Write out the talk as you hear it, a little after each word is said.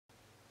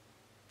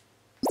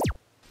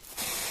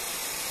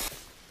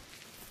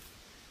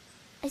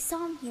I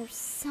saw him here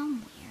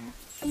somewhere.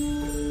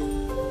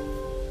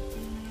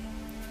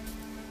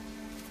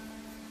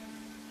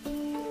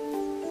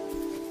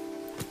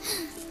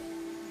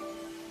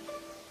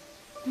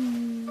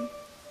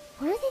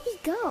 Where did he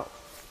go?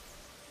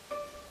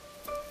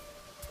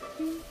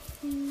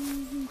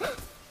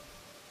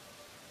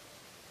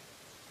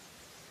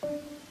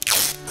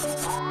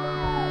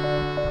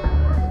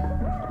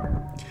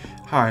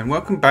 Hi and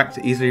welcome back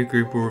to Easily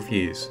Agreeable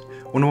Reviews.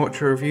 Want to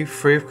watch a review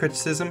free of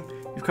criticism?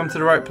 You've come to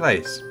the right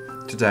place.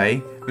 Today,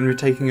 I'm going to be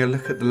taking a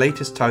look at the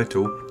latest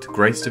title to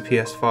grace the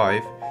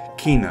PS5,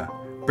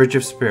 Kena, Bridge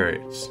of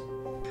Spirits.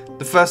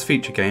 The first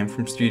feature game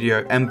from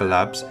studio Ember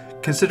Labs,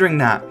 considering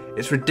that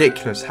it's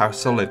ridiculous how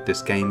solid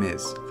this game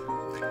is.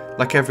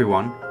 Like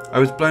everyone, I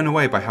was blown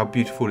away by how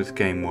beautiful this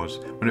game was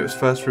when it was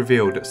first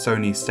revealed at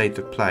Sony's State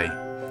of Play.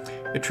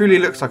 It truly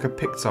looks like a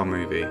Pixar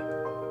movie.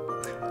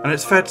 And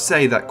it's fair to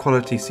say that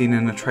quality seen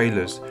in the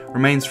trailers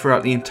remains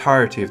throughout the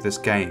entirety of this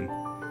game.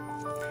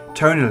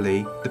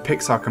 Tonally, the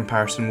Pixar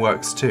comparison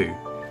works too.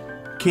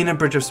 Kena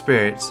Bridge of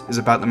Spirits is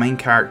about the main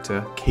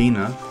character,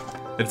 Kena,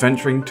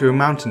 adventuring to a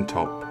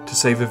mountaintop to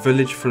save a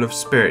village full of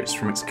spirits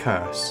from its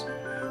curse.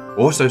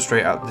 Also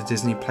straight out the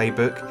Disney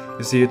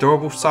playbook is the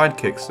adorable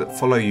sidekicks that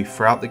follow you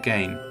throughout the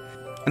game.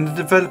 And the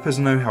developers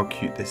know how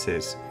cute this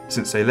is,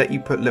 since they let you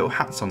put little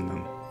hats on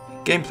them.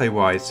 Gameplay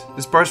wise,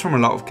 this borrows from a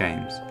lot of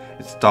games.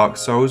 It's Dark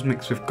Souls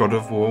mixed with God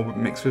of War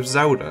mixed with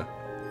Zelda.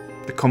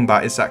 The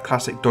combat is that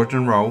classic dodge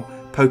and roll,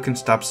 poke and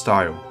stab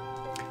style.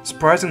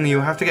 Surprisingly,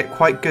 you'll have to get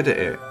quite good at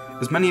it,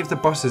 as many of the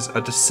bosses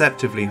are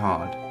deceptively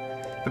hard.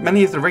 But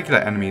many of the regular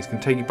enemies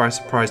can take you by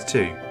surprise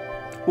too.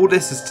 All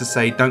this is to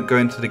say, don't go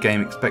into the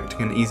game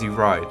expecting an easy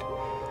ride.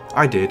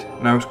 I did,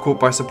 and I was caught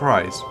by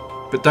surprise.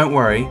 But don't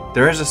worry,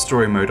 there is a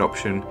story mode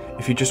option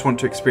if you just want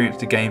to experience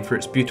the game for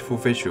its beautiful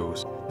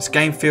visuals. This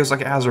game feels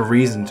like it has a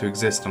reason to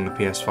exist on the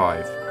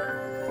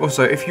PS5.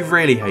 Also, if you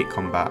really hate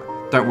combat,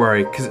 don't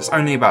worry, because it's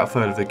only about a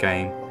third of the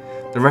game.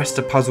 The rest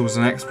are puzzles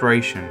and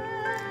exploration.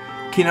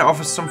 Kena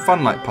offers some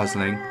fun like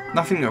puzzling,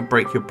 nothing that will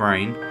break your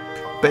brain,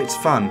 but it's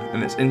fun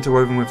and it's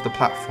interwoven with the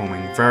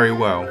platforming very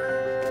well,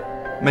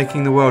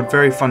 making the world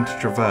very fun to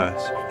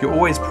traverse. You're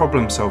always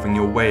problem solving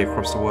your way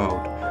across the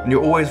world, and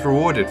you're always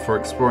rewarded for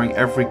exploring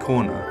every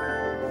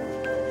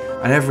corner.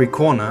 And every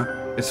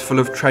corner is full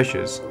of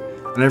treasures,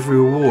 and every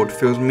reward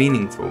feels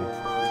meaningful.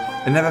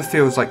 It never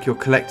feels like you're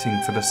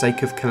collecting for the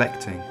sake of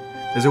collecting.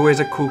 There's always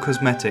a cool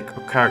cosmetic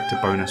or character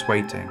bonus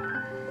waiting.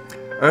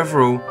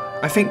 Overall,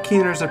 I think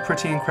Kena is a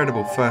pretty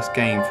incredible first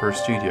game for a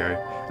studio,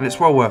 and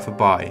it's well worth a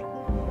buy.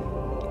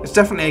 It's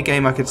definitely a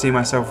game I could see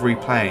myself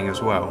replaying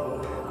as well.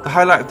 The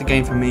highlight of the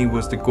game for me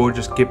was the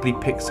gorgeous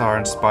Ghibli Pixar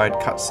inspired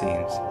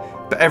cutscenes,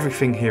 but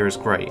everything here is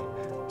great,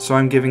 so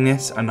I'm giving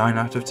this a 9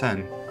 out of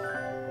 10.